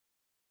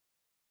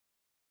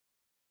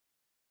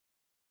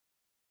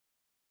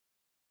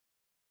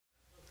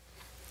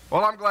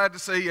Well, I'm glad to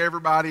see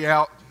everybody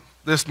out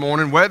this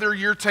morning. Whether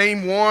your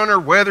team won or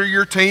whether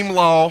your team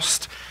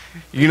lost,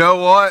 you know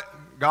what?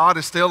 God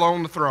is still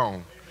on the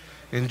throne.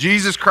 And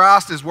Jesus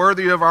Christ is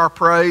worthy of our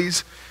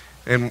praise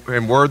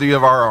and worthy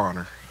of our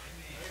honor.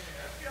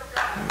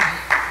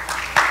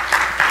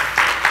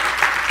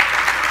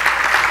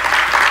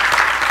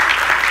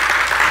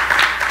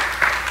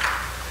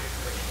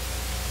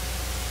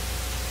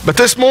 But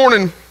this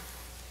morning,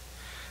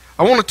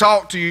 I want to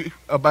talk to you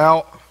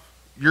about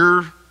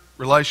your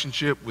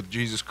relationship with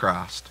Jesus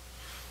Christ.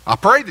 I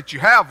pray that you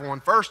have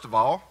one, first of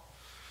all.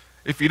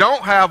 If you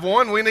don't have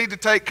one, we need to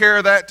take care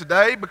of that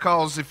today,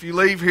 because if you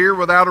leave here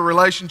without a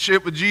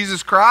relationship with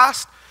Jesus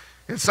Christ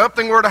and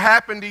something were to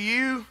happen to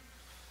you,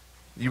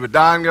 you would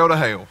die and go to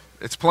hell.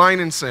 It's plain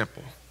and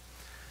simple.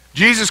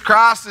 Jesus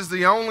Christ is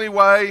the only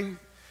way.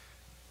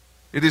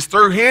 It is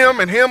through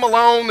Him and Him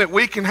alone that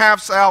we can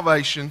have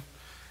salvation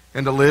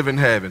and to live in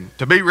heaven,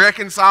 to be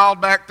reconciled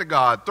back to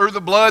God through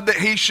the blood that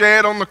He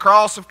shed on the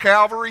cross of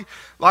Calvary.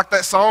 Like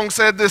that song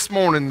said this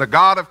morning, the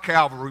God of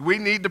Calvary. We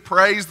need to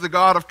praise the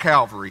God of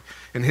Calvary,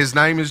 and His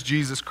name is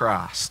Jesus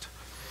Christ.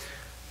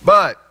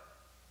 But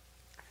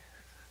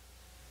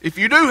if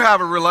you do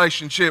have a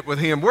relationship with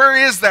Him, where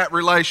is that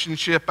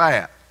relationship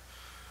at?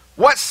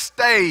 What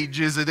stage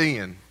is it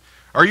in?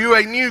 Are you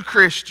a new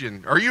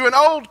Christian? Are you an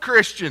old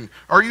Christian?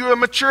 Are you a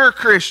mature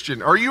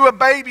Christian? Are you a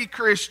baby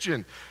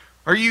Christian?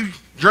 Are you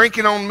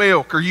drinking on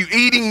milk? Are you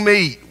eating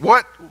meat?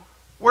 Where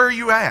are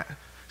you at?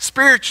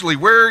 Spiritually,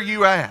 where are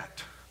you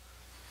at?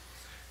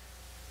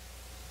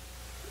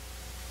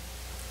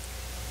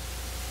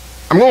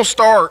 I'm going to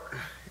start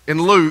in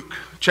Luke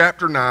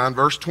chapter 9,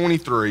 verse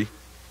 23.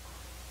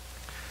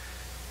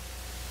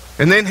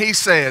 And then He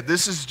said,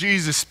 this is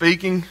Jesus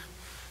speaking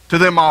to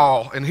them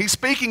all, and He's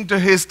speaking to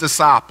His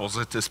disciples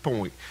at this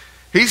point.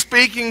 He's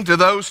speaking to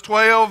those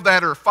 12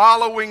 that are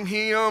following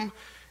Him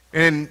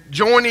and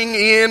joining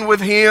in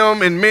with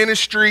Him in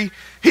ministry.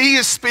 He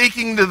is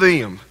speaking to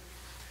them.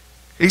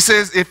 He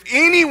says, if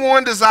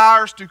anyone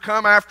desires to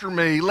come after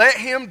me, let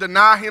him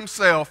deny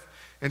himself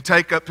and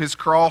take up his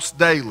cross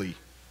daily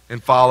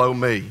and follow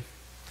me.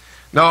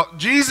 Now,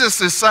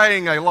 Jesus is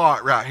saying a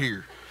lot right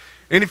here.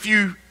 And if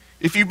you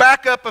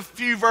back up a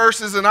few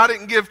verses, and I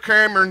didn't give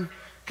Cameron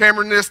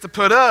this to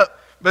put up,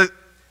 but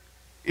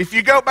if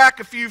you go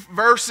back a few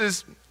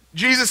verses,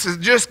 Jesus has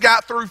just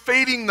got through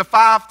feeding the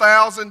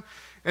 5,000.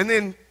 And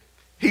then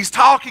He's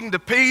talking to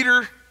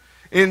Peter,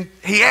 and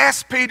He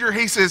asks Peter,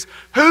 He says,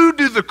 who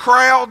do the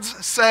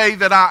crowds say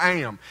that I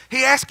am?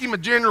 He asks him a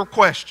general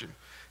question.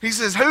 He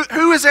says, who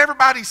does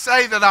everybody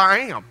say that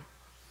I am?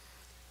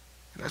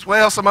 And as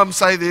well, some of them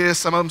say this,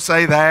 some of them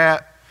say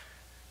that.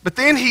 But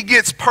then He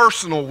gets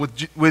personal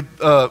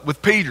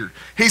with Peter.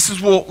 He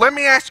says, well, let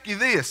me ask you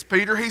this,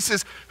 Peter. He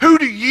says, who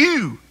do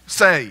you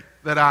say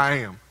that I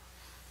am?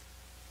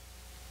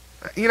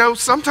 You know,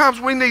 sometimes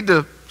we need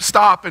to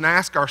stop and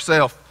ask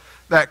ourselves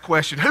that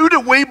question. Who do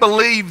we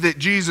believe that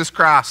Jesus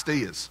Christ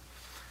is?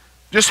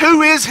 Just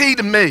who is He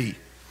to me?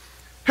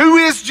 Who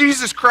is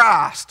Jesus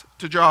Christ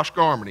to Josh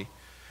Garmany?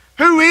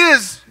 Who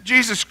is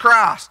Jesus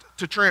Christ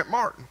to Trent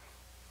Martin?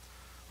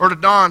 Or to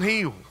Don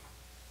Hill?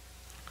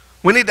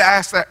 We need to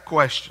ask that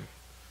question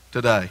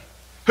today.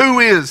 Who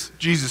is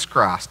Jesus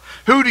Christ?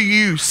 Who do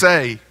you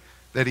say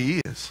that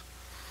He is?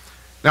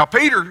 Now,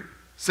 Peter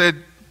said,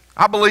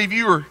 I believe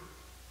you are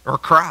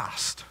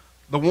Christ,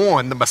 the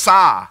one, the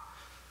Messiah,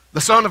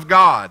 the Son of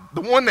God,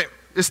 the one that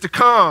is to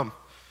come,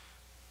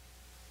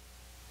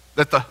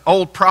 that the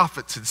old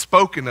prophets had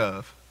spoken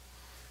of.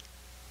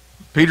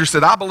 Peter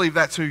said, I believe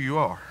that's who you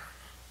are.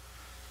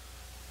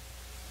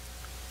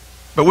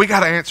 But we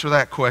got to answer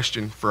that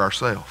question for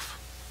ourselves.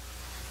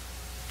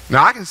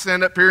 Now, I can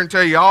stand up here and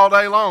tell you all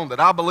day long that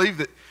I believe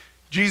that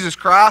Jesus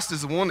Christ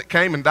is the one that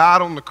came and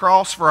died on the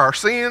cross for our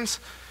sins.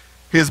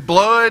 His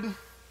blood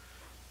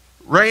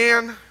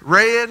ran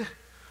red.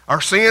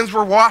 Our sins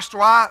were washed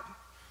white.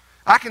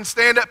 I can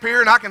stand up here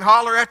and I can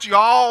holler at you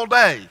all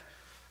day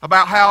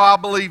about how I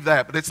believe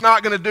that, but it's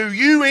not going to do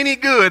you any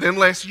good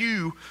unless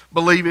you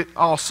believe it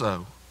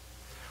also.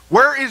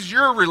 Where is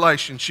your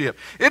relationship?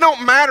 It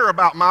don't matter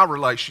about my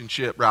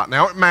relationship right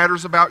now. It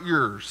matters about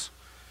yours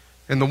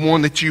and the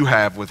one that you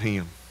have with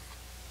Him.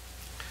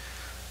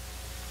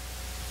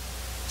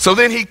 So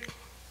then he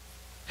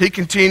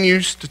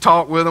continues to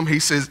talk with them. He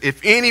says,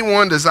 if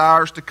anyone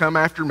desires to come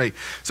after me.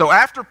 So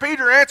after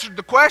Peter answered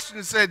the question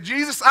and said,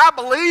 Jesus, I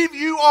believe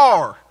you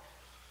are.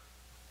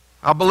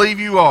 I believe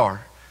you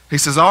are. He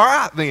says, all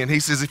right then. He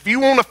says, if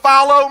you want to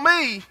follow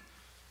me,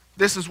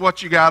 this is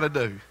what you got to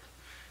do.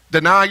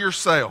 Deny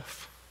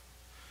yourself.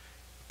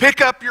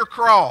 Pick up your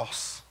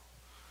cross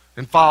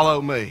and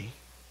follow me.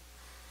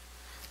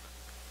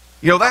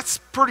 You know, that's a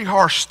pretty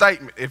harsh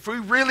statement. If we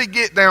really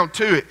get down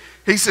to it,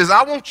 He says,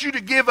 I want you to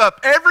give up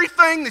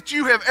everything that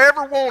you have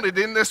ever wanted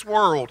in this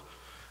world.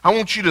 I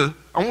want you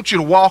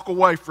to walk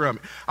away from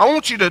it. I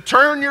want you to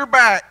turn your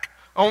back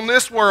on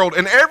this world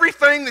and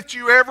everything that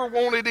you ever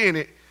wanted in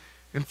it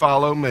and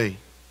follow me.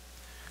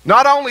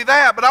 Not only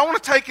that, but I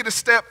want to take it a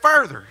step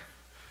further.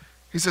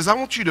 He says, I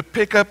want you to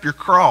pick up your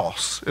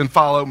cross and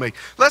follow me.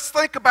 Let's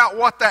think about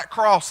what that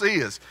cross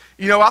is.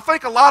 You know, I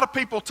think a lot of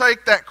people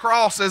take that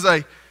cross as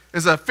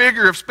a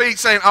figure of speech,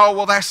 saying, oh,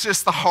 well, that's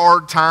just the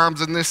hard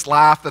times in this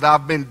life that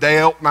I've been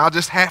dealt and I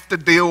just have to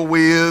deal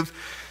with.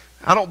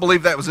 I don't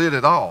believe that was it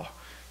at all.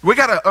 We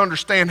got to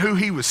understand who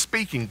he was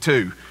speaking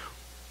to.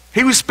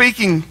 He was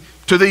speaking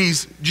to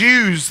these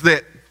Jews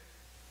that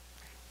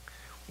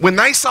when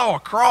they saw a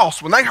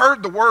cross, when they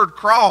heard the word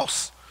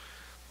cross,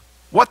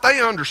 what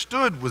they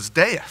understood was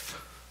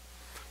death,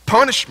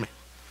 punishment,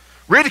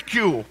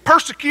 ridicule,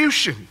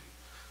 persecution,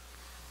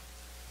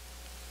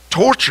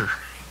 torture.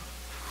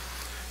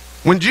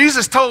 When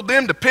Jesus told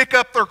them to pick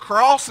up their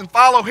cross and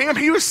follow him,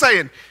 he was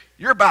saying,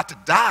 you're about to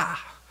die.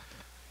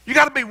 You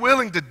got to be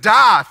willing to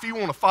die if you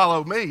want to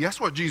follow me. That's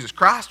what Jesus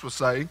Christ was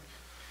saying.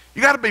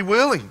 You got to be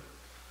willing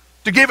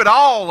to give it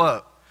all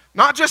up.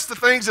 Not just the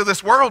things of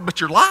this world, but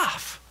your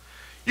life.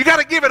 You got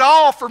to give it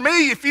all for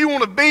me if you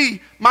want to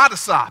be my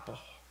disciple.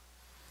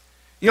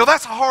 You know,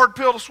 that's a hard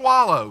pill to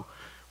swallow.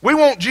 We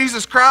want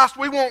Jesus Christ.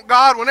 We want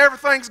God when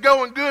everything's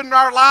going good in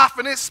our life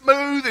and it's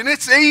smooth and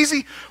it's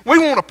easy. We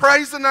want to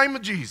praise the name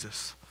of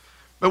Jesus.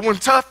 But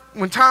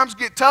when times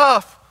get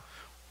tough,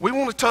 we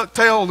want to tuck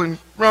tail and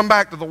run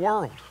back to the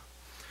world.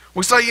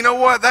 We say, you know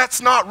what,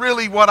 that's not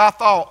really what I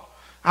thought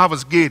I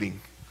was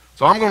getting,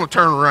 so I'm going to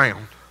turn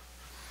around.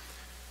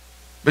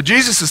 But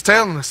Jesus is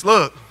telling us,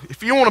 look,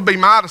 if you want to be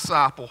my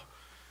disciple,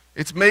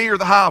 it's me or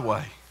the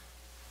highway.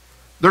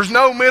 There's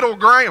no middle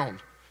ground.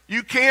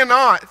 You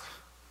cannot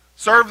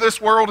serve this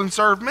world and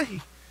serve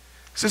me.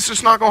 It's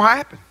just not going to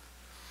happen.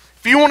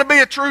 If you want to be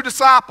a true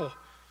disciple,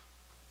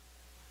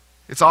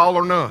 it's all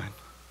or none.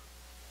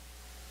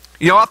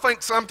 You know, I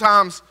think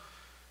sometimes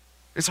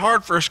it's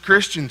hard for us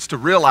Christians to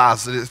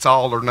realize that it's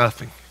all or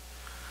nothing.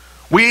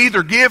 We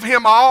either give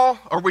him all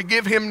or we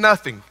give him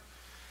nothing.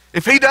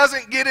 If he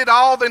doesn't get it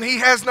all, then he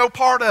has no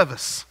part of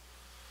us.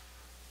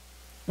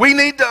 We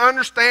need to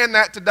understand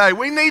that today.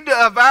 We need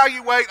to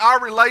evaluate our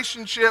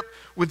relationship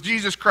with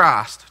Jesus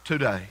Christ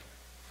today.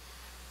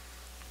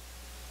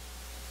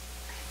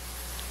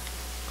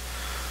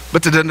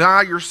 But to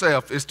deny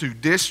yourself is to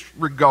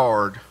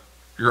disregard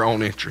your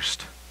own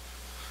interest.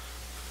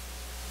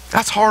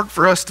 That's hard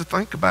for us to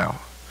think about.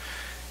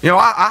 You know,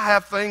 I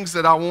have things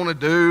that I want to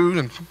do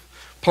and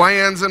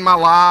plans in my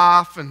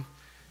life, and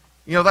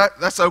you know,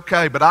 that's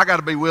okay, but I got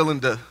to be willing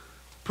to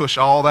push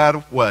all that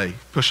away,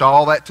 push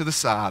all that to the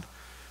side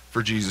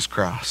for Jesus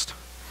Christ.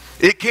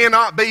 It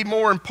cannot be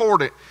more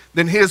important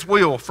than his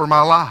will for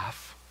my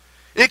life.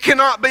 It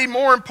cannot be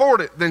more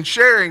important than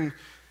sharing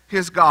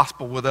his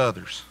gospel with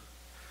others.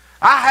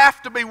 I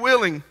have to be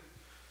willing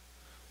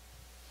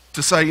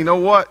to say, you know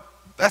what,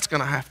 that's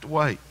going to have to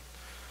wait.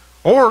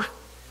 Or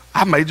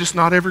I may just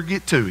not ever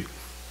get to it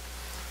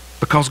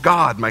because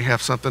God may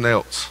have something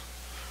else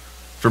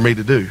for me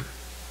to do.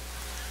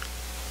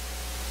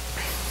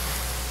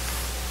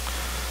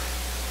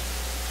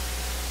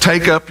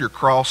 Take up your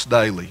cross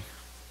daily.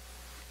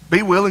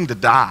 Be willing to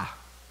die.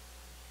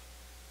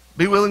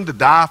 Be willing to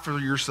die for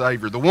your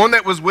Savior, the one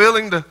that was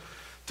willing to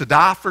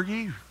die for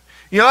you.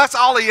 You know, that's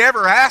all he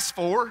ever asked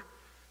for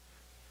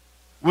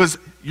was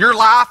your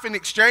life in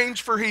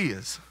exchange for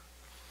his.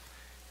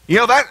 You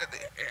know,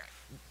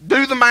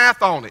 do the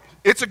math on it.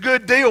 It's a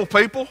good deal,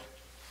 people.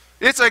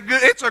 It's a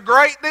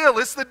great deal.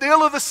 It's the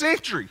deal of the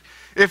century.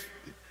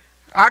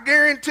 I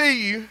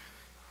guarantee you,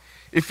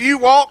 if you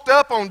walked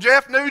up on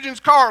Jeff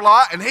Nugent's car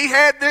lot and he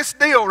had this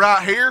deal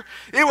right here,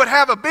 it would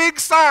have a big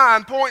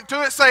sign pointing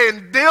to it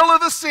saying, deal of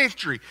the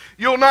century.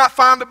 You'll not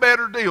find a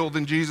better deal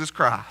than Jesus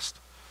Christ.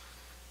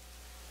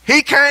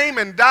 He came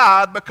and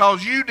died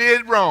because you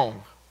did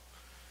wrong.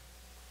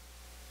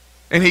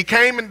 And he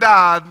came and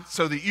died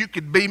so that you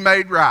could be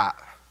made right.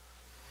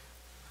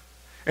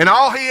 And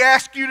all he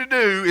asks you to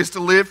do is to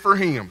live for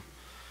him.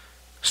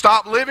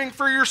 Stop living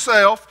for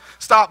yourself.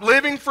 Stop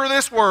living for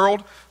this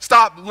world.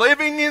 Stop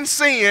living in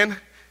sin.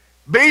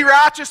 Be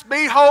righteous,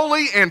 be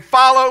holy, and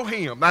follow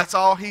him. That's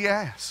all he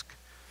asks.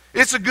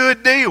 It's a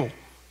good deal.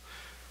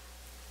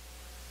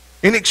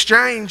 In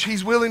exchange,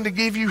 he's willing to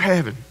give you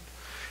heaven.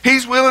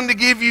 He's willing to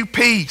give you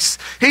peace.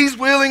 He's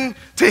willing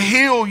to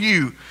heal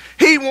you.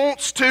 He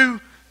wants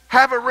to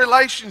have a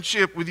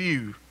relationship with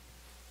you.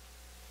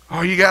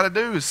 All you got to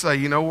do is say,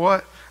 you know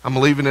what? I'm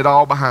leaving it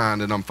all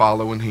behind and I'm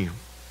following him.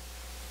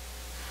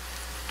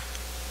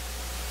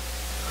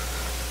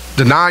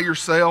 Deny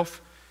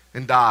yourself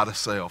and die to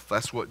self.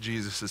 That's what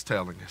Jesus is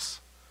telling us.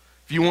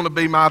 If you want to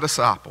be my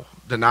disciple,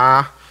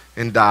 deny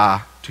and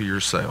die to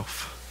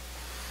yourself.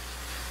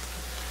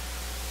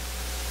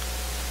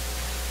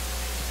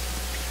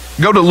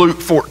 Go to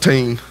Luke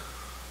 14,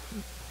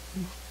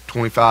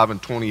 25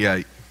 and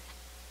 28.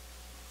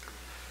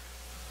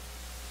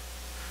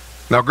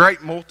 Now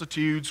great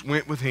multitudes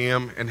went with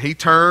him, and he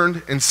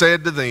turned and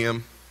said to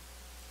them,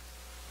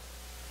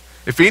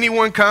 if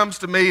anyone comes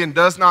to me and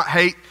does not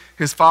hate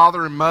his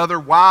father and mother,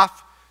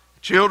 wife,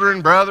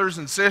 children, brothers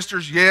and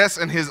sisters, yes,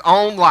 and his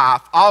own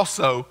life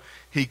also,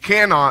 he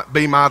cannot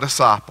be my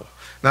disciple.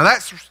 Now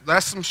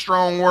that's some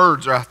strong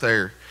words right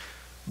there.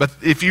 But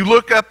if you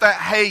look up that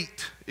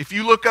hate, if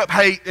you look up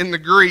hate in the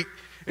Greek,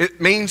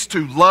 it means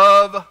to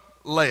love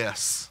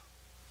less.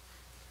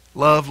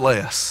 Love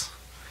less.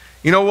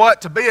 You know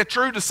what? To be a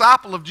true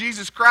disciple of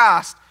Jesus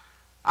Christ,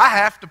 I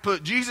have to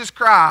put Jesus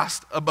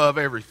Christ above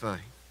everything.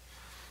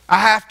 I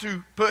have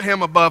to put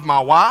him above my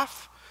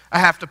wife. I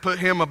have to put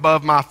him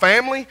above my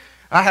family.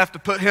 I have to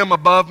put him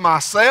above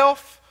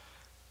myself.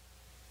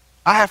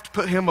 I have to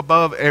put him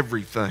above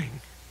everything.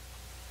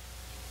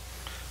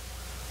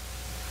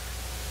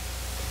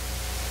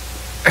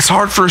 It's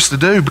hard for us to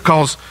do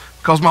because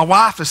my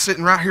wife is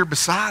sitting right here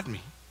beside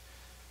me.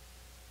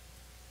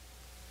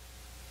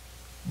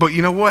 But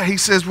you know what? He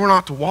says we're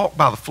not to walk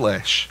by the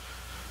flesh,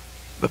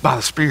 but by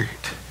the Spirit.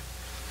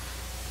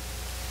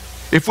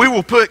 If we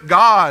will put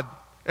God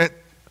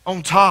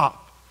on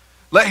top,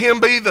 let him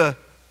be the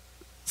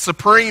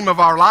supreme of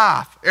our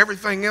life,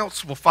 everything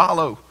else will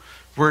follow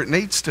where it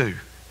needs to.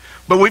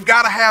 But we've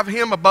got to have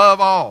him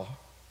above all.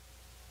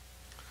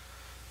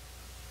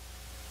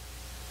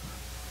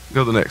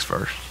 Go to the next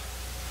verse.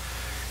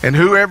 And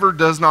whoever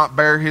does not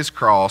bear his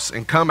cross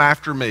and come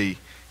after me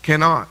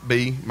cannot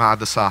be my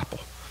disciple.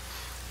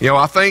 You know,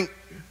 I think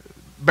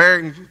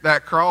bearing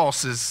that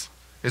cross is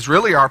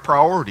really our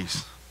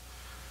priorities.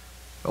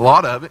 A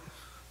lot of it.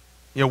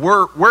 You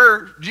know,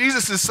 where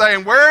Jesus is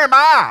saying, where am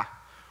I?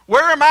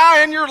 Where am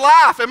I in your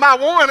life? Am I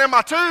 1? Am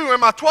I 2?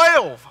 Am I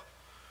 12?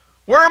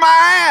 Where am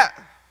I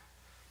at?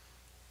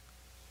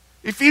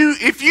 If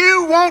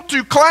you want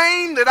to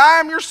claim that I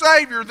am your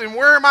Savior, then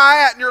where am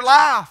I at in your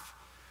life?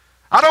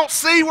 I don't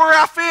see where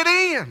I fit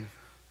in.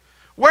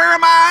 Where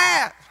am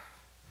I at?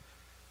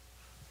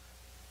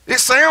 It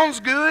sounds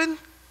good.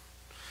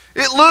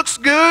 It looks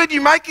good. You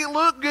make it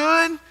look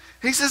good.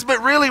 He says,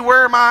 but really,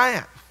 where am I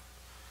at?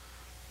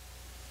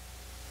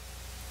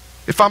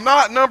 If I'm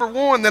not number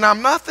 1, then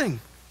I'm nothing.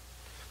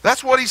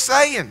 That's what he's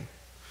saying.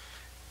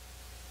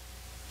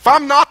 If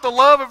I'm not the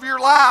love of your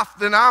life,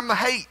 then I'm the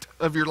hate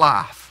of your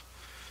life.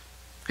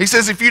 He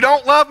says, if you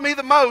don't love me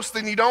the most,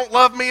 then you don't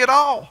love me at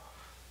all.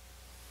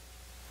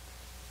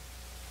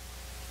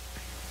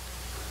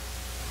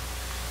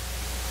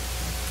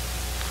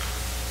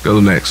 Go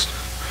to the next.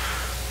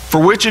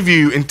 For which of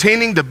you,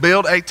 intending to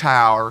build a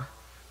tower,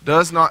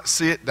 does not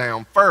sit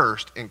down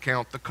first and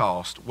count the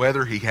cost,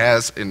 whether he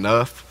has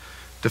enough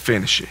to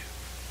finish it?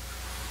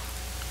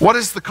 What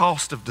is the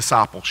cost of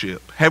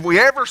discipleship? Have we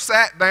ever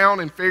sat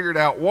down and figured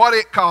out what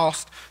it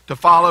costs to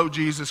follow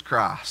Jesus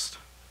Christ?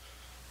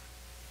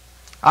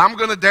 I'm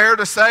going to dare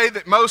to say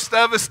that most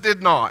of us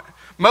did not.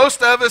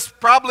 Most of us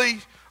probably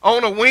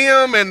on a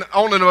whim and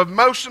on an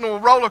emotional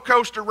roller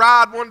coaster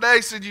ride one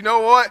day said, you know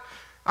what?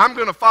 I'm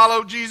going to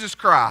follow Jesus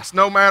Christ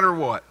no matter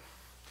what.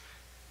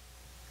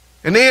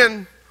 And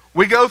then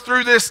we go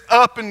through this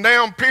up and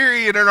down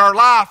period in our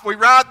life. We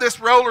ride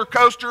this roller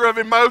coaster of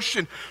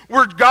emotion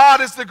where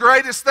God is the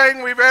greatest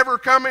thing we've ever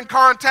come in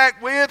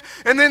contact with.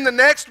 And then the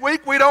next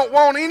week we don't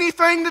want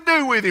anything to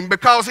do with him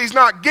because he's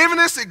not giving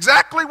us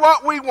exactly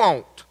what we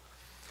want.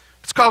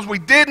 It's because we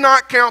did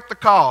not count the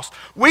cost.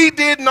 We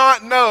did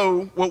not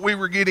know what we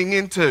were getting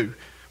into.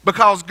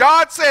 Because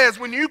God says,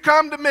 when you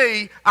come to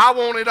me, I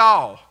want it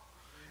all.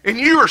 And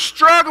you are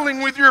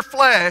struggling with your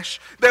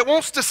flesh that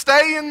wants to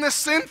stay in this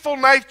sinful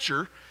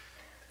nature.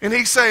 And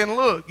he's saying,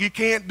 look, you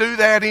can't do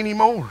that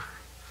anymore.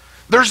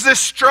 There's this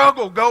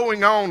struggle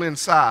going on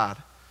inside.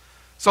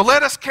 So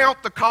let us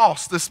count the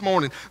cost this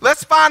morning.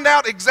 Let's find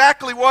out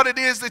exactly what it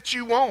is that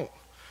you want.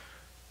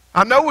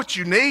 I know what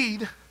you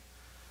need,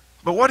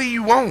 but what do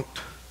you want?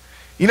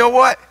 You know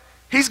what?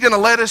 He's going to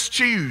let us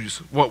choose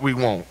what we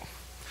want.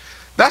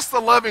 That's the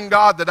loving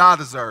God that I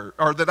deserve,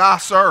 or that I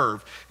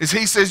serve, is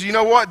he says, you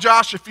know what,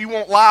 Josh, if you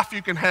want life,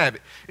 you can have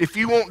it. If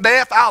you want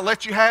death, I'll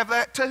let you have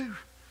that too.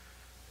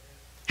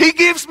 He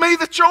gives me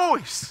the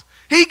choice.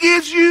 He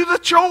gives you the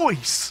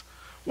choice.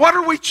 What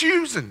are we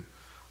choosing?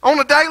 On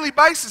a daily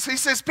basis, he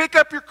says, pick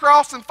up your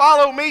cross and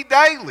follow me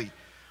daily.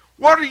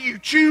 What are you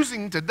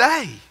choosing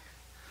today?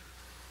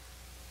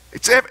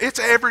 It's an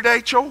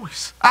everyday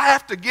choice. I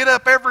have to get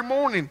up every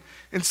morning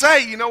and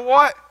say, you know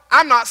what?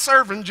 I'm not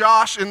serving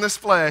Josh in this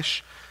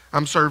flesh.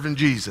 I'm serving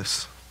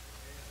Jesus.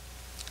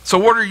 So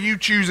what are you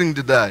choosing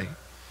today?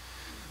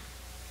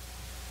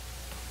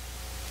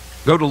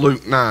 Go to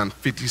Luke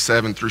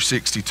 9:57 through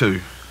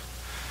 62.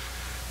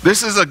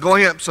 This is a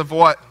glimpse of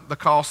what the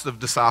cost of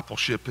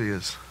discipleship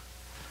is.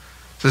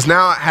 It says,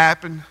 now it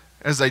happened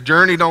as they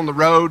journeyed on the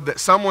road that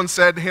someone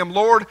said to him,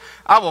 Lord,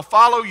 I will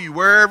follow you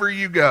wherever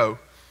you go.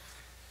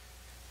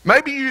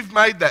 Maybe you've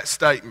made that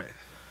statement.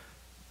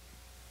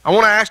 I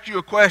want to ask you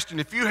a question.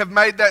 If you have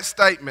made that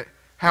statement,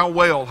 how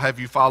well have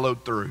you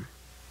followed through?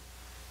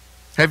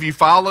 Have you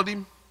followed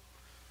him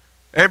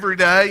every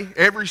day,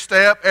 every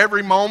step,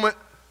 every moment,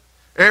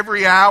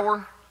 every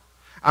hour?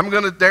 I'm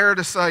going to dare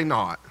to say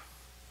not.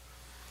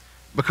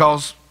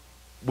 Because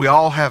we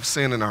all have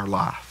sin in our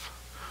life.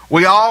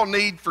 We all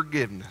need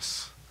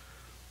forgiveness.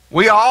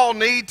 We all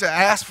need to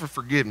ask for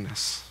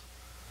forgiveness.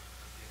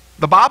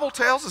 The Bible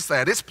tells us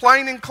that. It's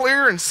plain and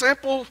clear and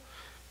simple,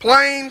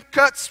 plain,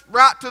 cuts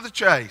right to the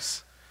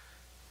chase.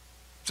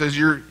 It says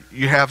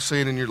you have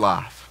sin in your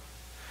life.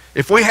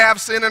 If we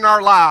have sin in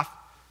our life,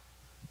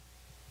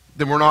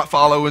 then we're not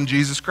following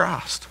Jesus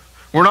Christ.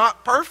 We're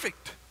not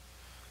perfect.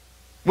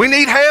 We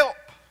need help.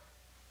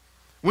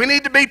 We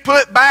need to be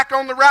put back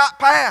on the right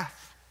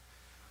path.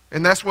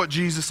 And that's what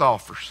Jesus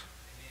offers.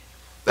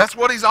 That's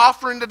what he's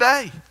offering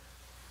today.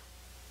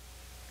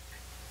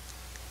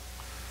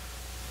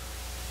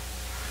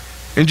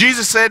 And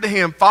Jesus said to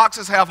him,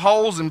 foxes have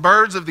holes and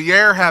birds of the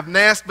air have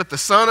nests, but the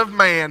Son of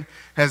Man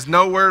has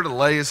nowhere to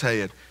lay his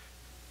head.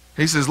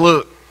 He says,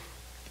 look,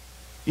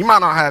 you might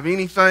not have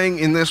anything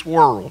in this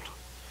world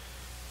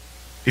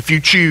if you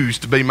choose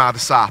to be my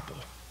disciple.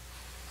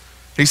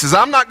 He says,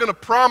 I'm not going to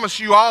promise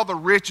you all the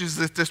riches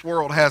that this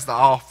world has to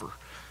offer.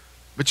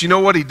 But you know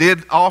what he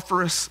did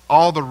offer us?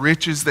 All the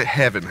riches that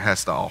heaven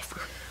has to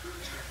offer.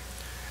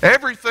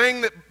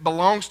 Everything that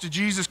belongs to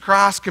Jesus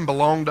Christ can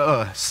belong to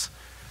us.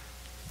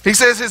 He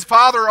says his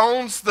Father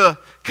owns the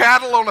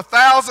cattle on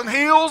 1,000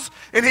 hills,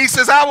 and he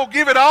says, I will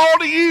give it all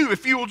to you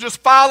if you will just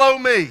follow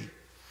me.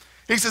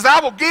 He says, I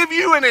will give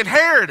you an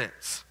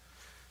inheritance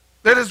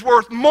that is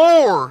worth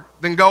more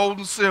than gold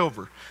and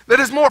silver, that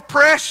is more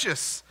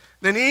precious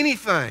than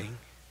anything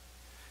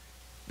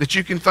that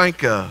you can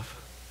think of.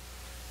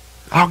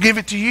 I'll give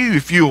it to you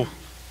if you'll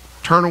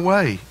turn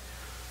away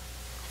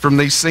from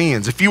these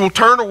sins. If you will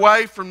turn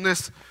away from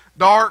this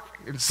dark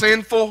and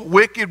sinful,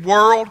 wicked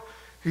world,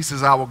 he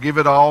says, I will give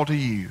it all to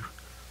you.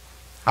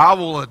 I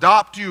will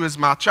adopt you as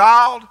my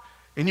child,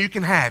 and you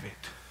can have it.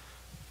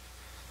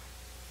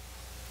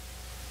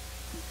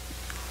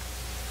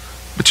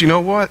 But you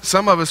know what?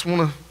 Some of us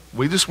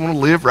we just want to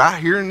live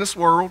right here in this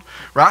world,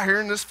 right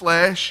here in this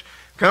flesh,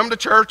 come to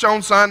church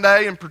on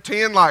Sunday and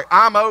pretend like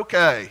I'm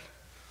okay.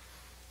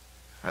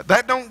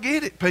 That don't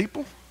get it,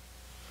 people.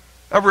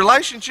 A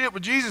relationship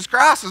with Jesus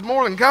Christ is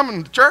more than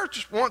coming to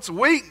church once a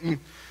week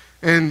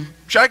and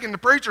shaking the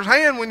preacher's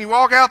hand when you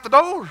walk out the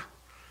door.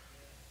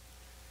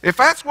 If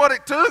that's what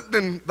it took,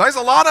 then there's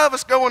a lot of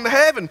us going to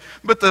heaven.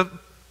 But the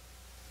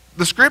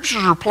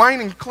scriptures are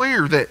plain and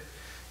clear that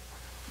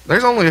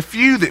there's only a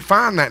few that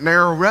find that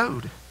narrow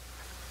road.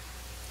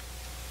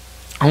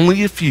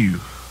 Only a few.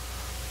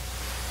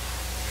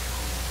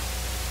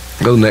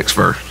 Go to the next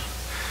verse.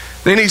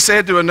 Then he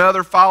said to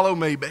another, follow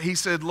me. But he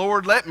said,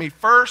 Lord, let me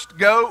first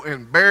go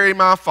and bury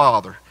my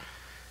father.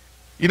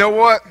 You know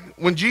what?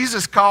 When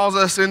Jesus calls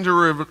us into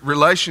a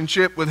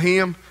relationship with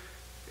him,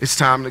 it's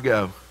time to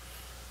go.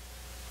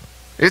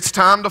 It's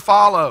time to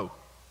follow.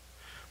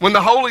 When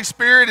the Holy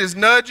Spirit is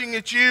nudging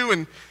at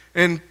you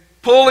and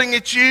pulling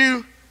at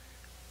you,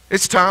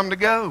 it's time to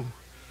go.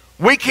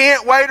 We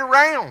can't wait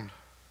around.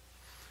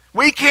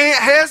 We can't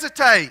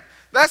hesitate.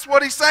 That's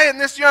what he's saying.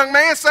 This young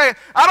man's saying,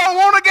 I don't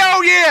want to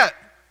go yet.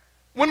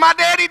 When my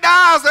daddy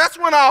dies, that's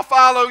when I'll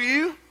follow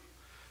you.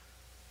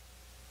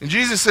 And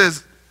Jesus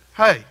says,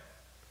 hey,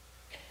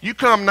 you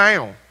come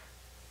now.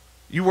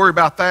 You worry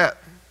about that.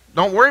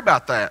 Don't worry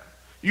about that.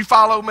 You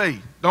follow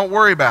me. Don't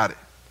worry about it.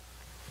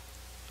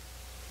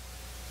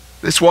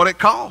 It's what it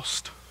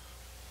cost.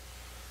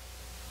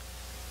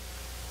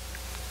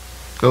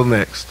 Go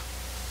next.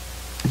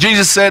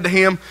 Jesus said to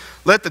him,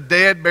 let the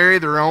dead bury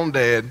their own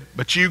dead,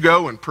 but you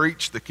go and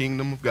preach the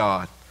kingdom of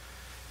God.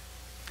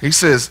 He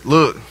says,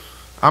 look,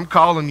 I'm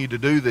calling you to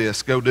do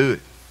this. Go do it.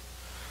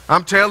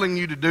 I'm telling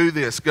you to do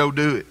this. Go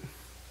do it.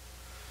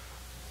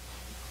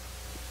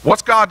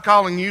 What's God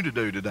calling you to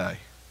do today?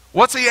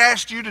 What's he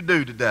asked you to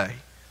do today?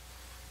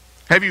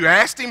 Have you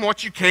asked him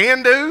what you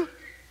can do?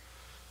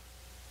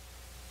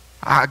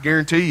 I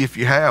guarantee you if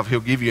you have, he'll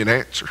give you an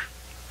answer.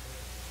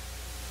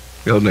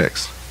 Go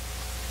next.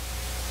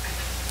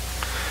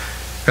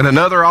 And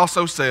another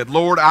also said,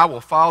 Lord, I will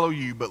follow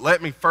you, but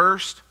let me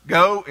first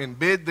go and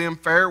bid them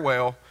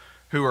farewell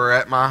who are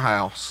at my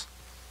house.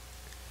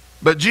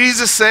 But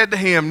Jesus said to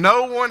him,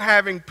 no one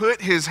having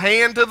put his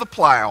hand to the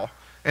plow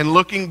and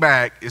looking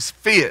back is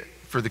fit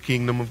for the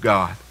kingdom of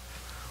God.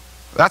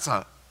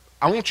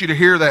 I want you to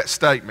hear that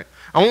statement.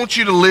 I want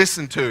you to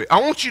listen to it.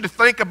 I want you to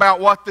think about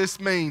what this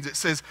means. It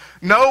says,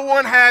 no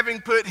one having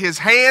put his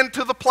hand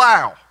to the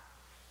plow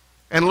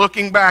and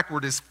looking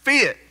backward is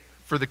fit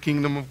for the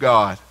kingdom of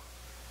God.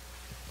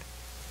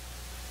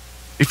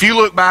 If you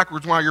look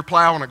backwards while you're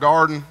plowing a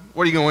garden,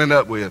 what are you going to end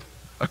up with?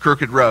 A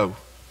crooked row.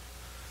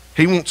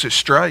 He wants it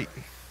straight.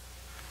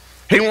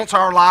 He wants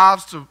our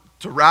lives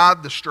to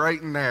ride the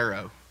straight and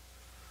narrow.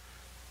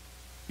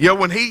 You know,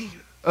 when he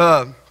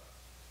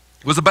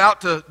was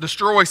about to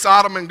destroy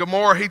Sodom and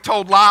Gomorrah, he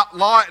told Lot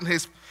and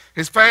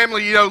his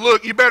family, you know,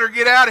 look, you better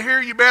get out of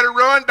here. You better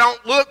run.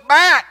 Don't look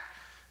back.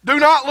 Do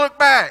not look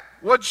back.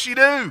 What did she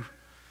do?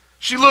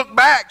 She looked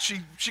back.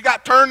 She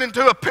got turned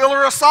into a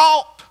pillar of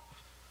salt.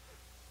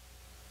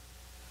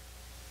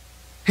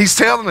 He's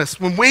telling us,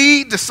 when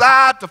we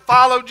decide to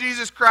follow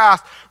Jesus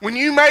Christ, when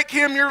you make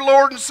him your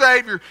Lord and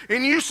Savior,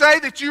 and you say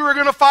that you are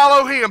going to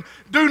follow him,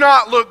 do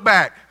not look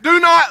back. Do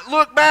not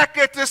look back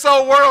at this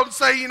old world and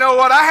say, you know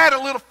what, I had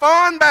a little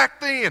fun back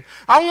then.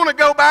 I want to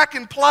go back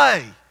and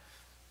play.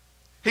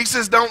 He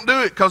says, don't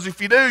do it, because if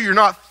you do, you're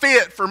not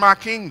fit for my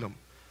kingdom.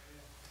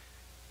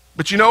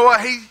 But you know what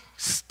he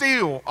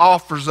still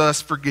offers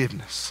us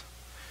forgiveness.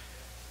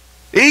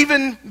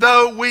 Even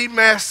though we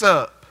mess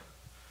up,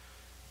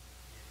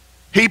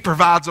 He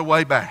provides a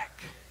way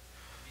back.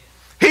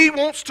 He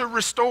wants to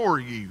restore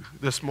you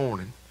this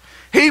morning.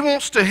 He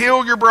wants to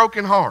heal your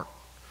broken heart.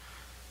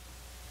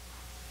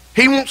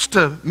 He wants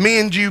to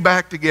mend you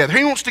back together.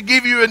 He wants to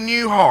give you a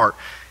new heart.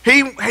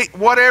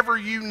 Whatever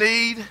you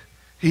need,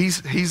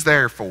 He's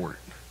there for it.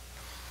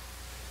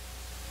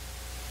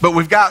 But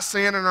we've got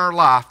sin in our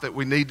life that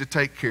we need to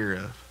take care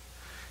of.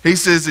 He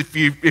says,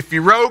 if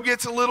your road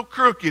gets a little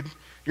crooked,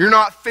 you're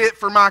not fit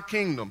for my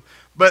kingdom.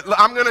 But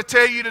I'm going to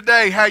tell you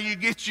today how you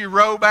get your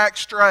road back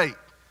straight.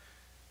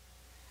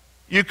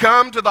 You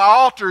come to the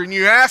altar and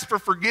you ask for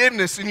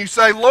forgiveness and you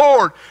say,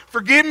 Lord,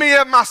 forgive me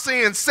of my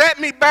sins. Set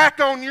me back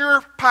on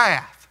your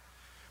path.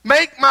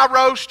 Make my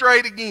road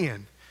straight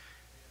again.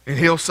 And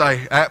He'll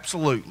say,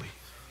 absolutely.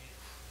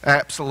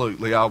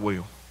 Absolutely, I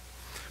will.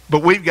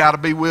 But we've got to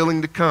be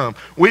willing to come.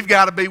 We've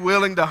got to be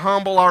willing to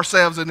humble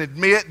ourselves and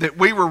admit that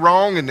we were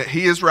wrong and that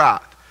He is right.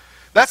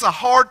 That's a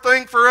hard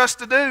thing for us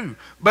to do,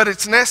 but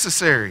it's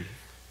necessary.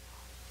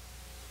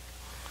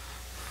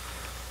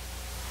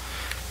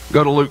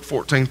 Go to Luke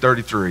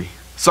 14:33.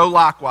 So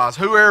likewise,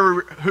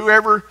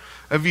 whoever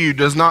of you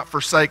does not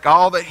forsake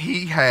all that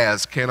he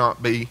has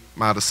cannot be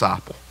my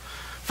disciple.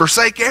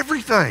 Forsake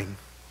everything.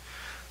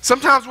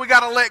 Sometimes we got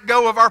to let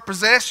go of our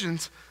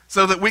possessions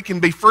so that we can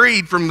be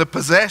freed from the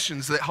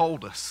possessions that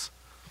hold us.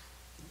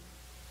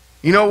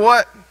 You know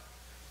what?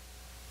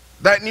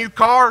 That new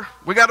car,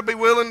 we got to be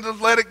willing to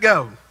let it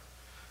go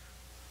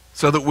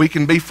so that we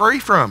can be free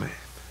from it,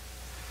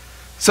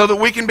 so that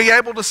we can be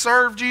able to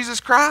serve Jesus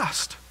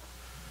Christ.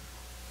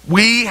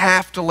 We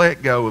have to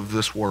let go of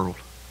this world.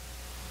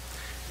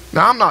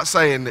 Now, I'm not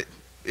saying that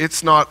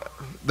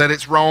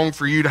it's wrong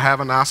for you to have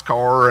a nice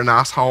car or a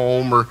nice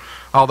home or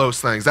all those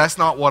things. That's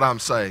not what I'm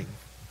saying.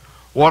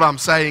 What I'm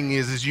saying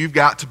is you've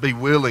got to be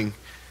willing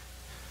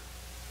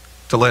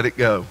to let it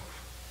go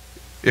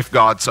if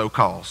God so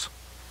calls.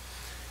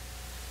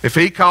 If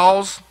He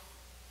calls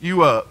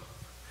you up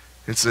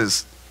and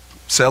says,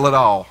 sell it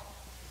all,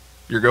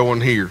 you're going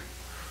here,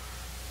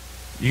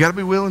 you got to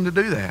be willing to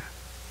do that.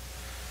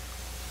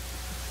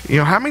 You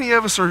know, how many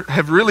of us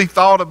have really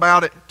thought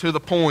about it to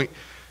the point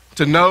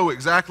to know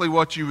exactly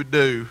what you would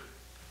do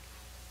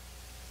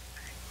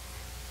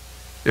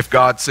if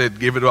God said,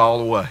 give it all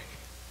away?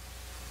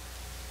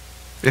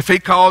 If He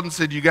called and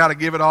said, you got to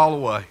give it all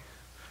away,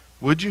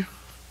 would you?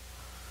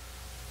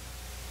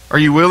 Are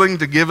you willing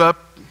to give up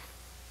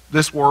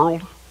this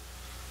world?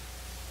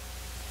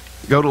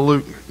 Go to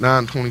Luke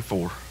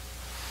 9:24.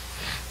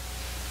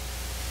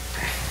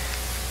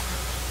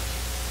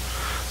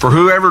 For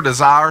whoever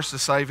desires to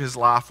save his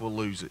life will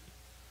lose it.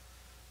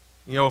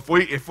 You know, if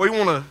we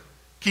want to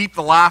keep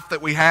the life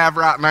that we have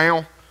right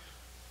now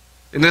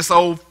in this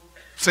old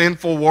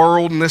sinful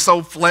world, in this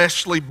old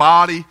fleshly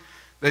body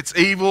that's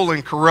evil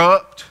and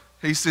corrupt,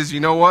 He says,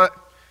 you know what?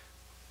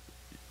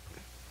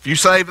 If you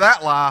save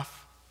that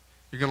life,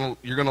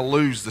 you're gonna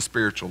lose the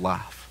spiritual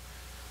life.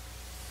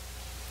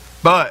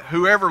 But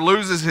whoever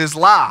loses his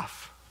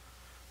life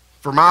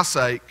for my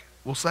sake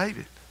will save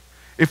it.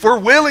 If we're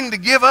willing to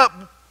give up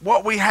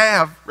what we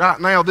have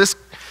right now, this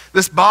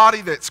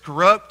body that's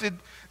corrupted,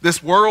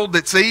 this world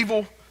that's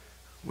evil,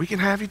 we can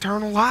have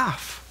eternal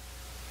life.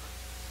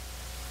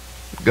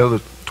 Go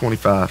to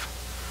 25.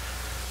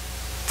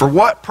 For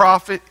what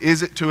profit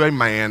is it to a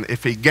man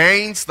if he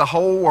gains the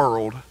whole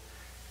world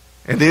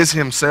and is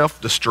himself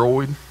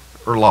destroyed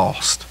or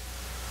lost?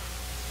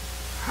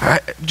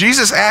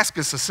 Jesus asks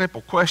us a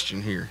simple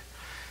question here.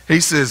 He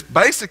says,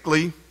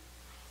 basically,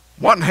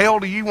 what in hell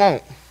do you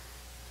want?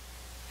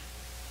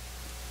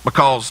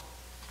 Because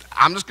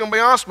I'm just going to be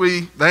honest with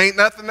you, there ain't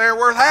nothing there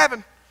worth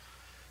having.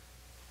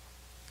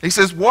 He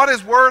says, what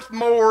is worth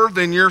more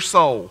than your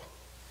soul?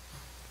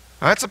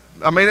 It's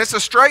a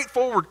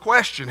straightforward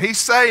question.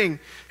 He's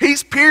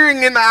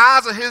peering in the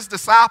eyes of His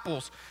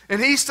disciples,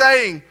 and He's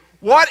saying,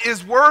 what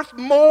is worth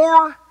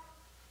more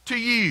to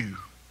you?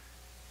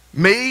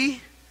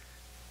 Me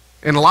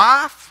and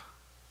life,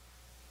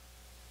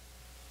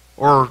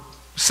 or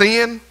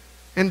sin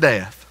and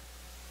death?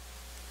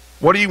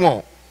 What do you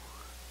want?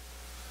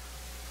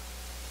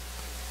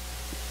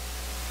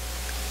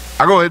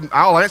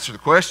 I'll answer the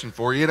question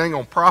for you. It ain't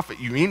going to profit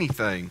you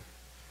anything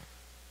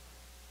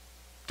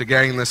to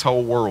gain this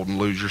whole world and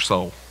lose your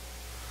soul.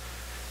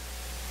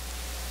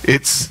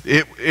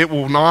 It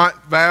will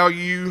not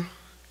value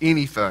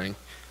anything.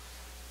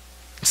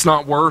 It's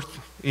not worth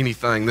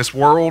anything. This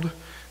world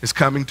is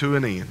coming to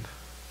an end.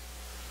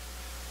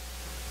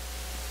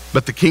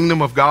 But the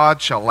kingdom of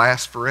God shall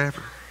last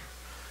forever.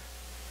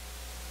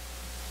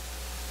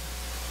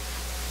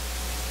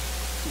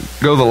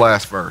 Go to the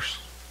last verse.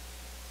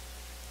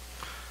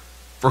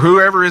 For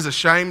whoever is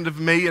ashamed of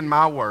me and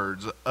my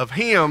words, of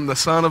him the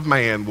Son of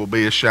Man will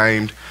be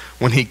ashamed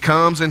when he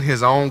comes in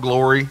his own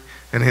glory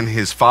and in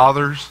his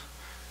Father's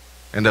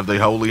and of the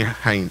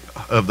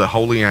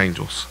holy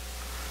angels.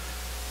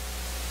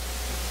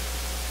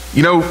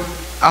 You know,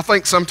 I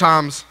think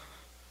sometimes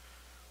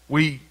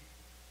we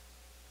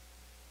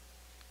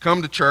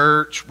come to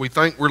church. We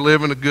think we're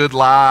living a good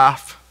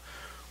life.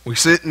 We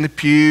sit in the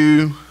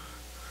pew.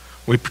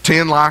 We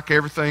pretend like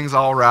everything's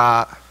all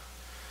right.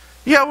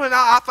 Yeah, well,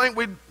 I think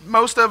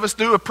most of us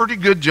do a pretty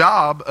good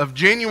job of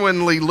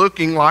genuinely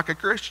looking like a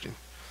Christian.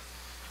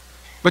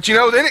 But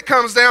then it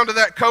comes down to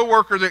that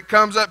coworker that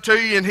comes up to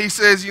you and he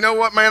says, you know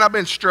what, man, I've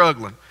been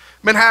struggling.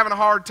 Been having a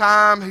hard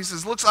time. He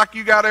says, looks like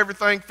you got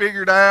everything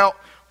figured out.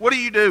 What are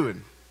you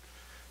doing?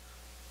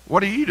 What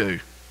do?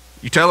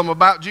 You tell them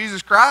about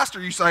Jesus Christ,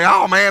 or you say,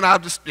 oh man,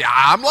 I'm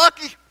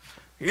lucky.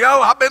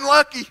 I've been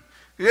lucky.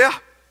 Yeah.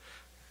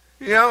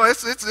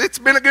 It's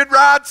been a good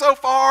ride so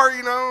far,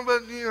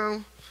 but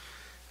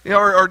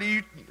or do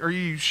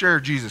you share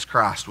Jesus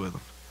Christ with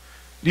them?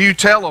 Do you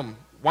tell them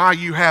why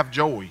you have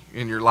joy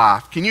in your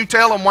life? Can you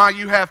tell them why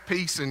you have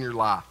peace in your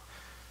life?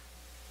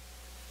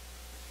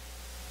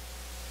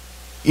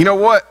 You know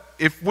what?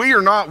 If we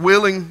are not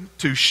willing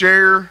to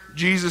share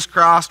Jesus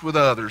Christ with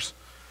others,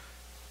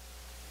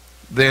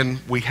 then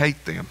we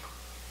hate them.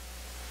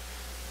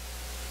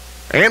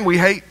 And we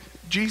hate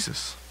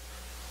Jesus.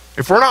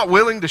 If we're not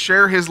willing to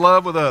share his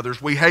love with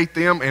others, we hate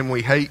them and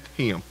we hate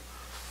him.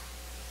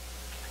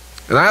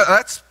 And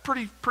that's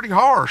pretty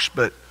harsh,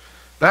 but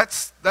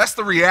that's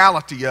the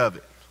reality of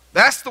it.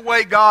 That's the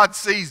way God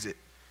sees it.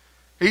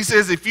 He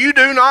says, if you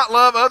do not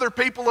love other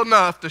people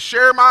enough to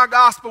share my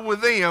gospel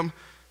with them,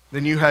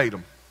 then you hate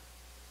them.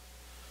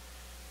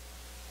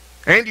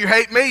 And you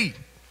hate me.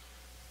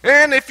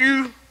 And if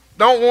you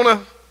don't want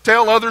to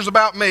tell others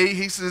about me,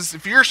 he says,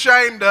 if you're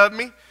ashamed of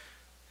me,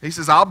 he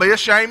says, I'll be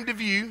ashamed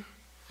of you.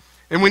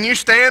 And when you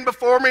stand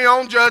before me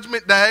on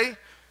judgment day,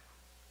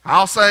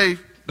 I'll say,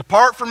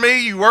 depart from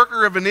me, you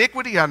worker of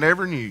iniquity, I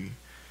never knew you.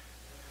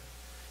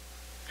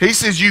 He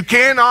says, you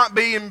cannot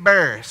be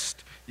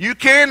embarrassed. You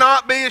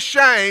cannot be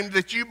ashamed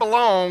that you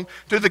belong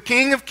to the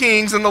King of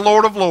Kings and the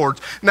Lord of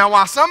Lords. Now,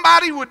 why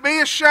somebody would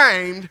be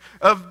ashamed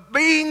of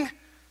being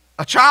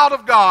a child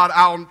of God,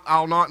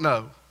 I'll not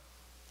know.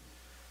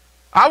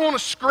 I want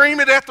to scream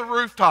it at the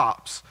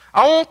rooftops.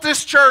 I want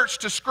this church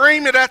to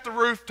scream it at the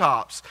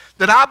rooftops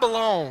that I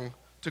belong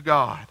to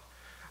God.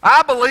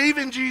 I believe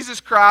in Jesus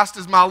Christ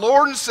as my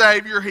Lord and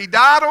Savior. He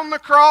died on the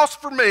cross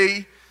for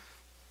me,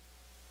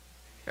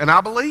 and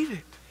I believe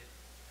it.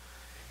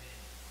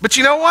 But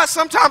you know what?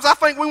 Sometimes I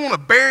think we want to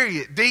bury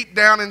it deep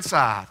down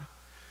inside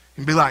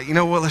and be like, you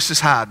know what? Let's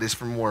just hide this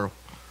from the world.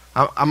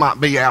 I might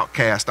be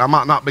outcast. I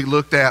might not be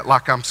looked at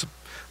like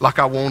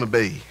I want to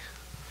be.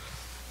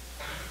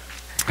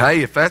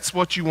 Hey, if that's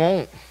what you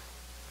want,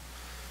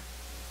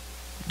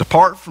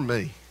 depart from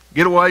me.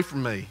 Get away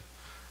from me.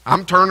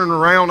 I'm turning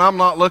around. I'm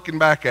not looking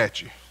back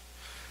at you.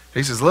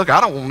 He says, look,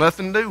 I don't want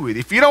nothing to do with you.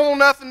 If you don't want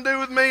nothing to do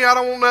with me, I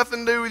don't want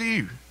nothing to do with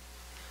you.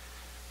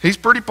 He's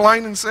pretty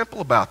plain and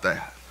simple about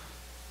that.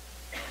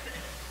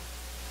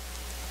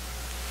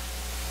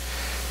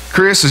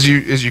 Chris, as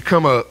you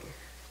come up,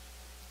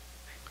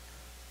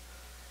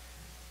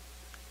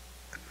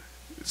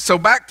 so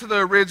back to the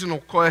original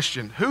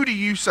question, who do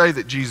you say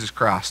that Jesus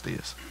Christ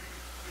is?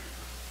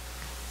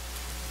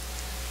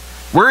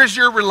 Where is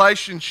your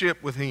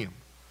relationship with him?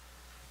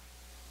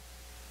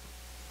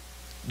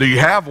 Do you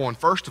have one,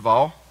 first of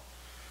all?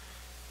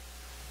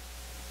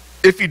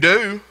 If you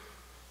do,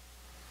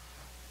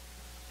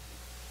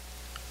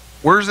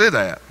 where's it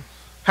at?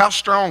 How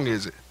strong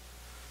is it?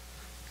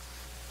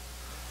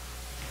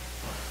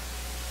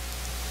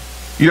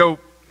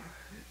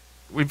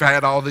 We've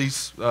had all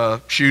these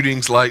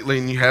shootings lately,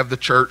 and you have the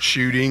church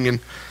shooting, and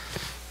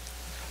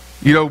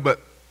but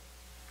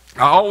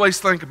I always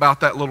think about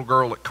that little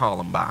girl at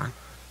Columbine.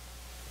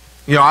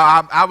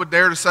 I would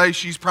dare to say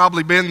she's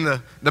probably been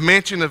the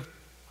mention of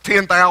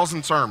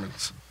 10,000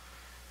 sermons.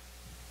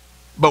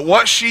 But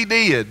what she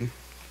did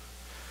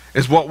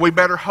is what we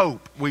better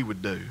hope we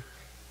would do.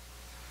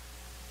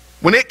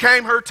 When it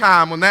came her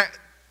time, when that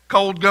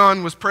cold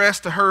gun was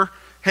pressed to her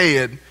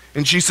head,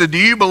 and she said, do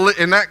you believe,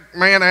 and that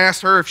man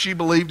asked her if she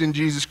believed in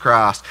Jesus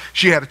Christ,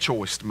 she had a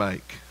choice to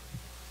make.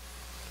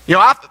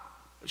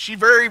 She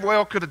very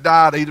well could have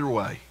died either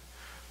way.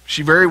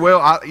 She very well,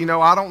 I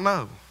don't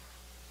know.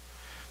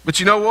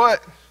 But you know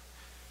what?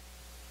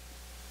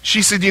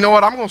 She said, you know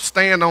what? I'm going to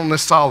stand on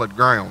this solid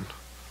ground.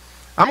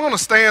 I'm going to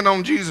stand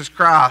on Jesus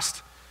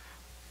Christ.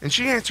 And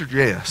she answered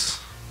yes.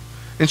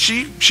 And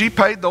she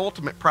paid the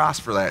ultimate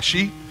price for that.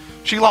 She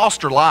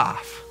lost her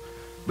life,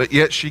 but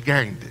yet she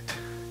gained it.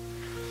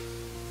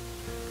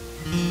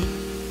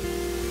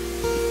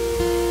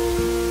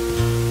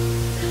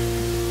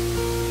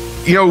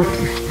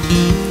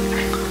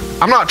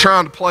 I'm not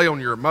trying to play on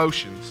your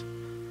emotions,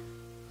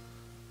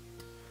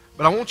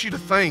 but I want you to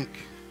think,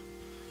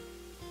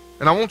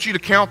 and I want you to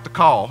count the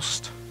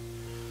cost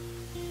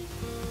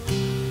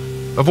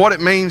of what it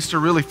means to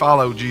really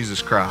follow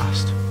Jesus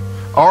Christ.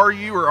 Are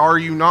you or are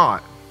you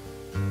not?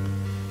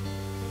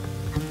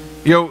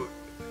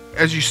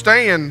 As you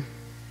stand,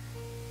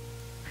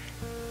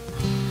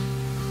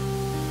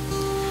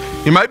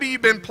 maybe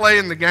you've been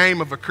playing the game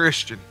of a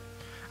Christian.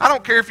 I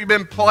don't care if you've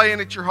been playing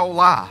it your whole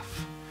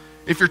life.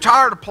 If you're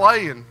tired of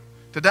playing,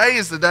 today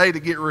is the day to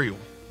get real.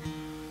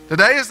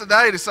 Today is the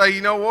day to say,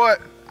 you know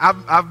what?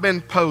 I've been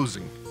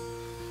posing.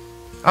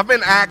 I've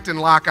been acting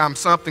like I'm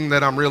something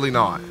that I'm really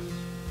not.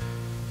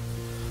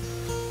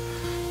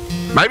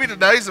 Maybe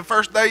today's the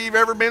first day you've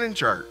ever been in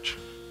church.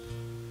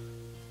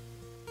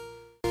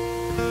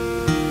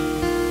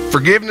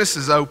 Forgiveness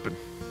is open.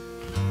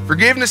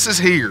 Forgiveness is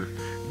here.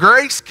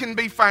 Grace can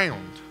be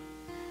found.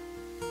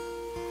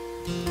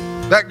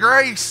 That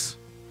grace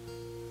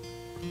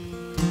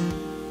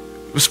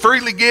was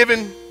freely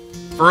given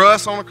for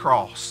us on a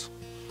cross.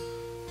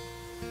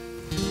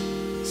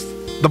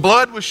 The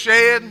blood was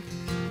shed.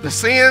 The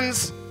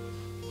sins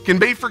can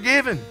be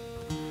forgiven.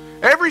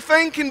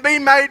 Everything can be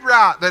made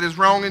right that is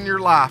wrong in your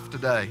life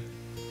today.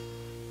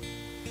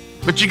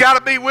 But you got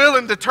to be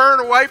willing to turn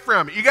away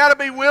from it. You got to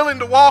be willing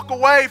to walk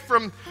away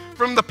from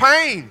the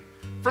pain,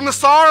 from the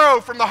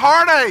sorrow, from the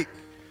heartache,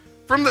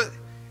 from the,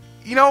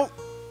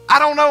 I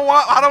don't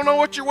know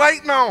what you're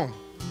waiting on.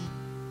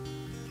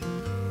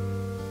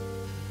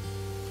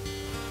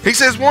 He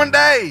says one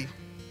day,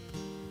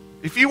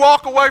 if you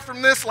walk away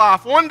from this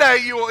life, one day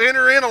you will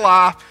enter in a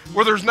life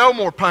where there's no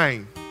more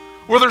pain,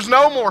 where there's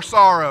no more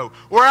sorrow,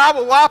 where I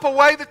will wipe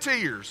away the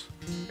tears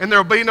and there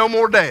will be no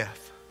more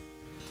death.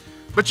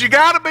 But you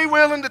got to be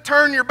willing to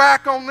turn your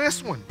back on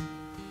this one.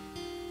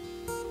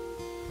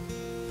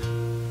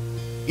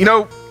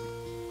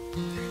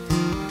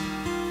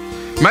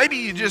 Maybe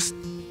you just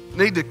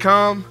need to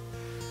come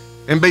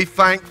and be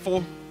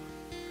thankful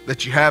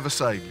that you have a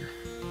Savior.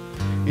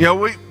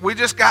 We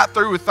just got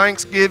through with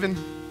Thanksgiving.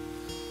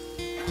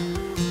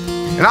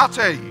 And I'll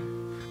tell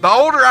you, the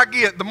older I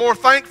get, the more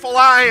thankful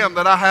I am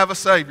that I have a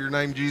Savior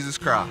named Jesus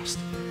Christ.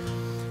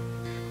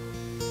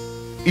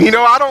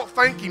 I don't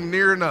thank Him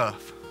near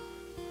enough.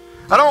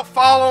 I don't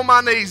fall on my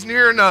knees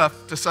near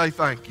enough to say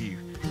thank you.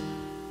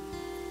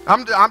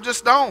 I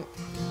just don't.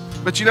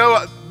 But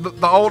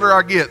the older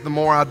I get, the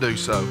more I do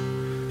so.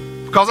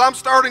 Because I'm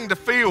starting to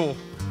feel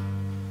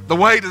the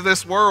weight of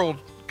this world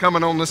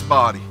coming on this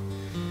body.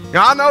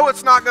 I know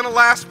it's not going to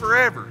last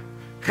forever,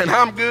 and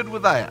I'm good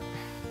with that.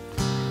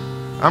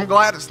 I'm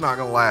glad it's not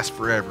going to last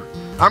forever.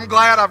 I'm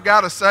glad I've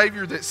got a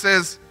Savior that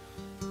says,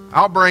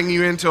 I'll bring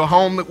you into a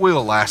home that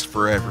will last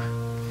forever.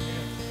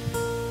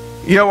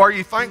 Are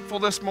you thankful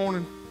this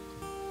morning?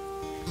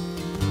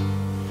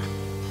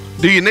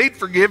 Do you need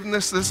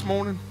forgiveness this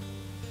morning?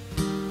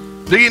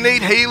 Do you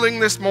need healing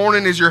this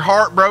morning? Is your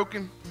heart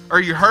broken? Are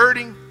you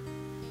hurting?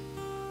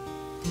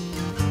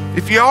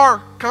 If you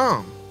are,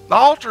 come. The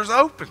altar's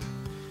open.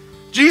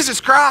 Jesus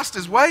Christ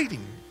is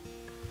waiting.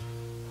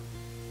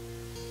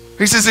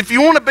 He says, if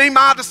you want to be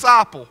my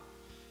disciple,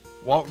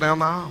 walk down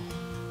the aisle.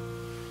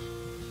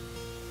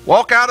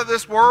 Walk out of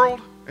this world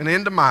and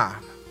into mine.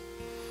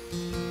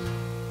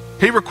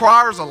 He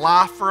requires a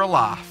life for a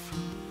life.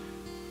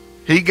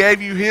 He gave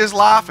you His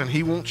life and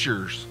He wants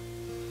yours.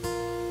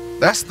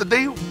 That's the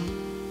deal.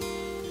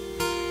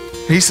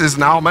 He says,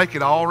 and I'll make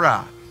it all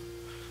right.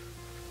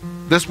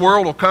 This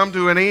world will come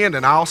to an end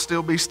and I'll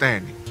still be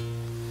standing.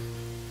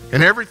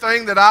 And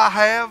everything that I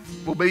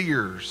have will be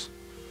yours.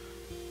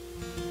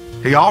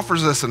 He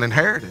offers us an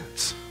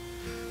inheritance.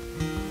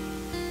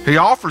 He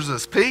offers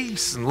us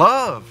peace and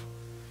love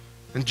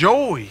and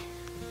joy,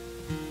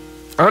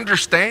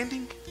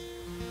 understanding,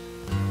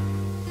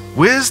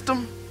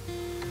 wisdom.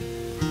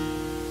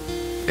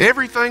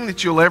 Everything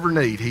that you'll ever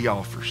need, He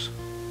offers.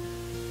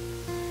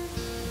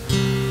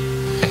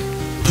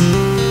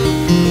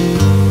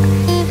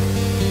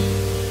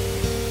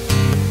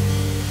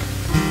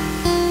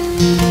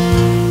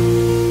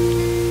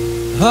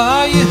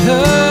 Are you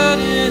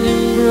hurting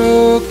and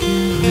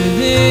broken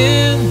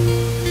within,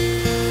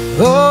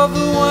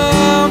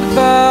 overwhelmed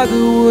by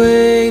the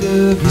weight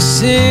of your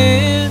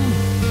sin?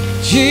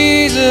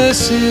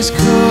 Jesus is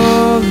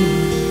calling.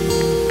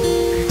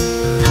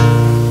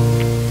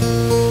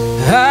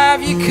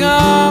 Have you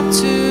come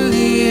to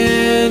the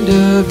end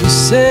of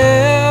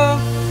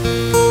yourself?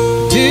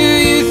 Do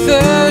you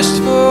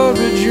thirst for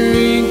a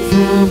drink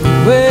from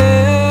the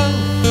well?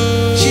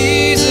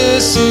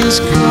 Jesus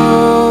is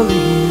calling.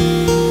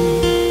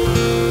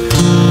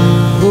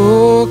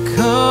 Oh,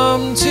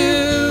 come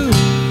to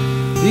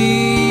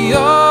the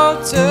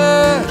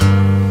altar.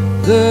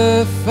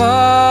 The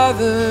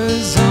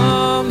Father's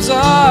arms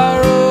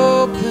are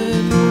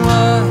open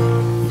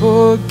wide.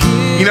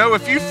 Forgive.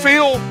 If you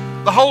feel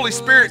the Holy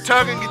Spirit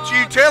tugging at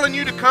you, telling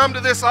you to come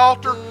to this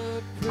altar,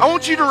 I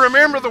want you to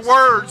remember the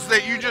words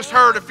that you just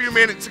heard a few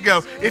minutes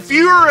ago. If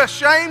you are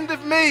ashamed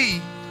of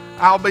me,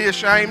 I'll be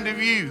ashamed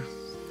of you.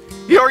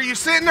 Are you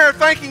sitting there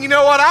thinking,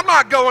 I'm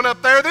not going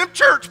up there. Them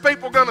church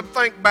people are going to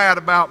think bad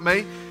about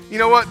me. You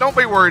know what? Don't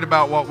be worried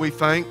about what we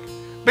think.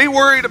 Be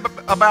worried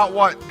about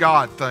what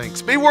God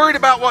thinks. Be worried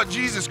about what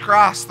Jesus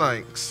Christ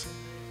thinks.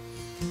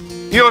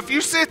 If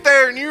you sit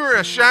there and you're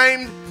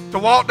ashamed to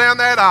walk down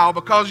that aisle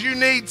because you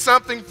need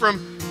something from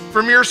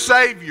your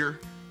Savior,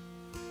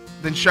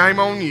 then shame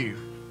on you.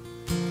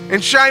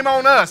 And shame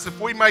on us if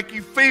we make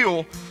you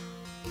feel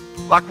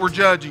like we're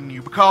judging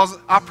you. Because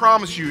I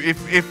promise you,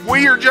 if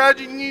we are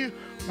judging you,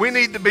 we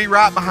need to be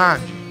right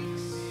behind you.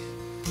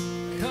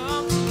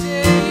 Come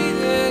today,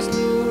 there's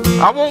no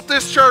I want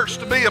this church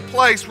to be a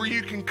place where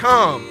you can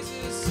come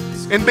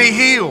and be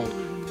healed.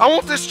 I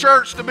want this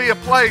church to be a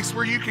place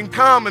where you can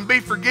come and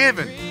be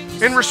forgiven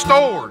and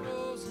restored.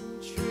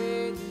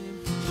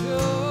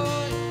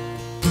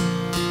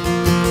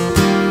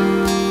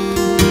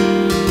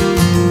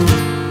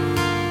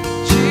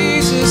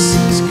 Jesus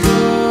is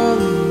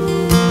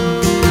calling.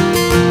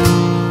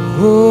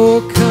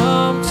 Oh,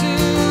 come to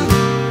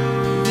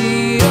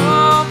the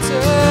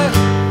altar.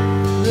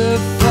 The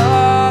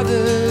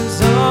Father's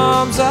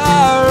arms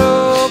are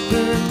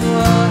open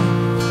wide.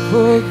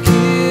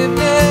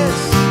 Forgiveness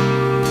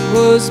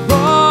was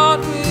bought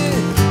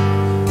with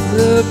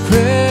the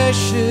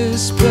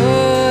precious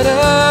blood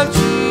of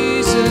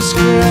Jesus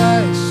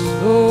Christ.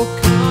 Oh,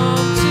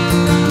 come to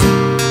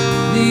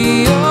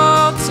the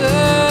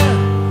altar.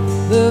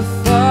 The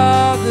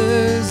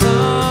Father's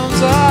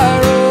arms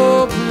are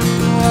open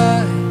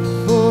wide.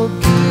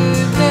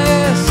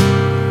 Forgiveness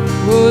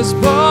was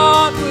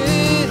bought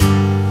with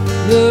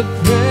the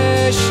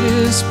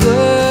precious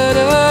blood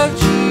of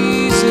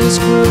Jesus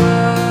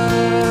Christ.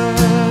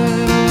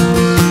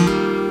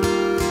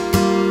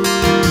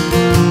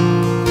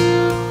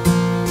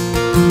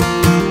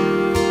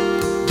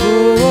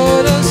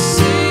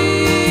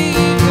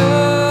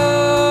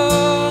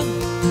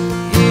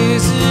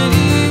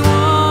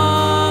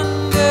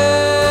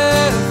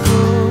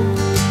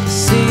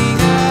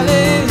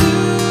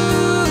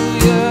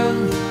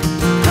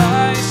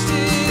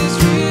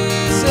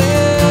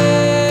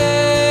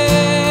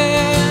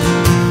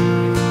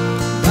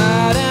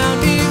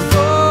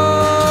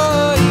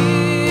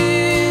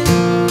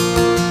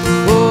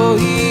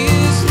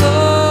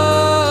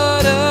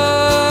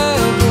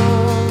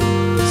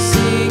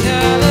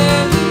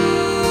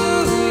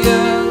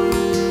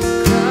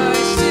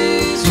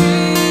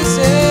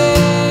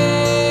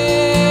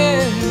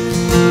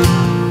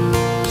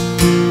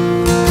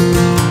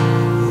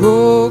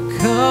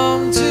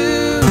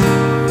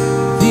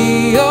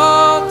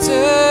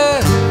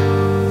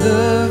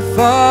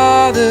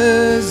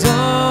 Father's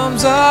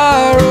arms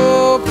are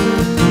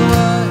open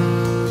wide.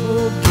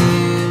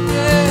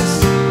 Forgiveness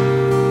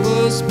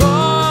was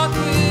bought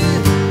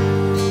with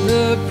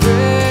the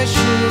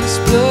precious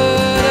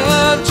blood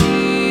of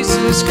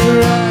Jesus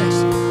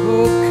Christ.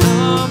 Oh,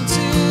 come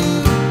to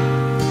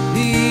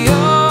the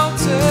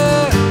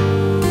altar.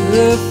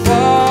 The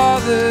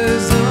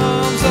Father's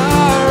arms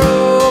are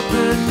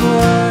open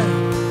wide.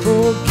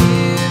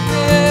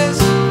 Forgiveness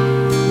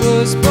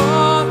was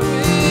bought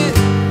with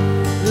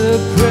the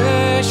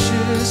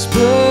precious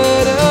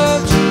blood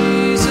of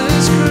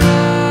Jesus Christ.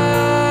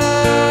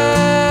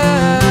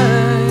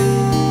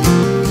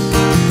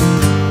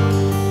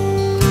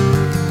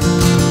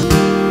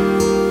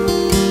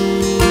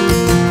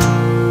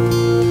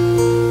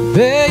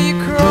 Bear your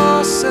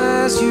cross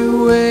as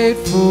you wait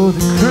for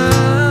the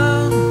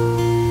crown.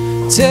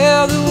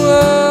 Tell the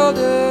world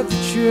of the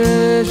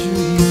treasure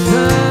you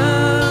found.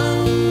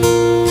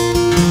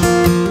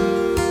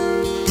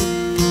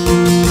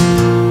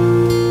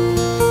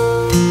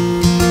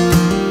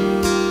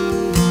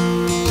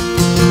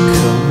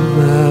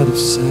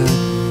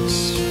 Sadness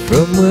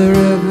from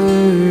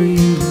wherever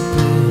you've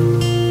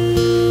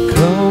been.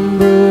 Come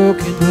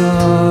broken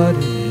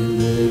hearted,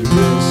 let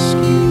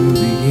rescue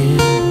begin.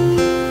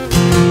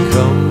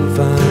 Come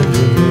find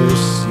your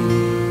mercy,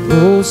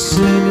 oh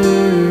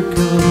sinner,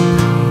 come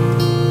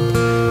near.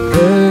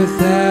 Earth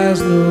has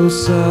no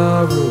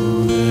sorrow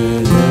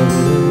that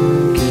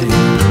heaven can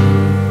heal.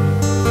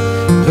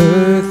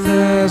 Earth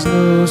has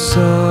no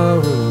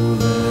sorrow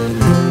that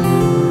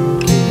heaven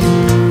can heal.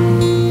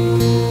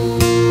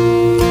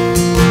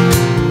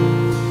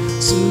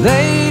 So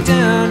lay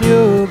down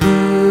your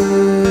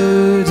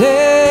burdens,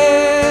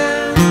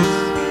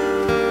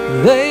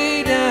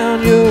 lay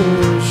down your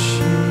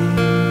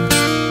shame.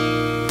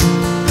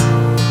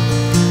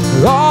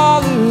 For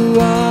all who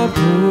are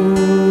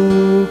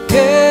broken,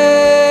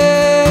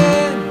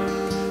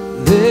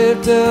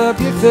 lift up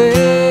your face.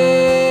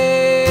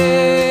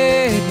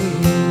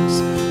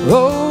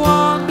 Oh,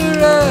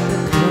 wanderer,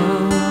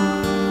 come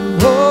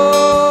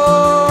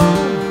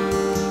home.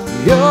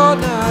 You're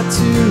not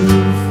too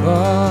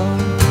far.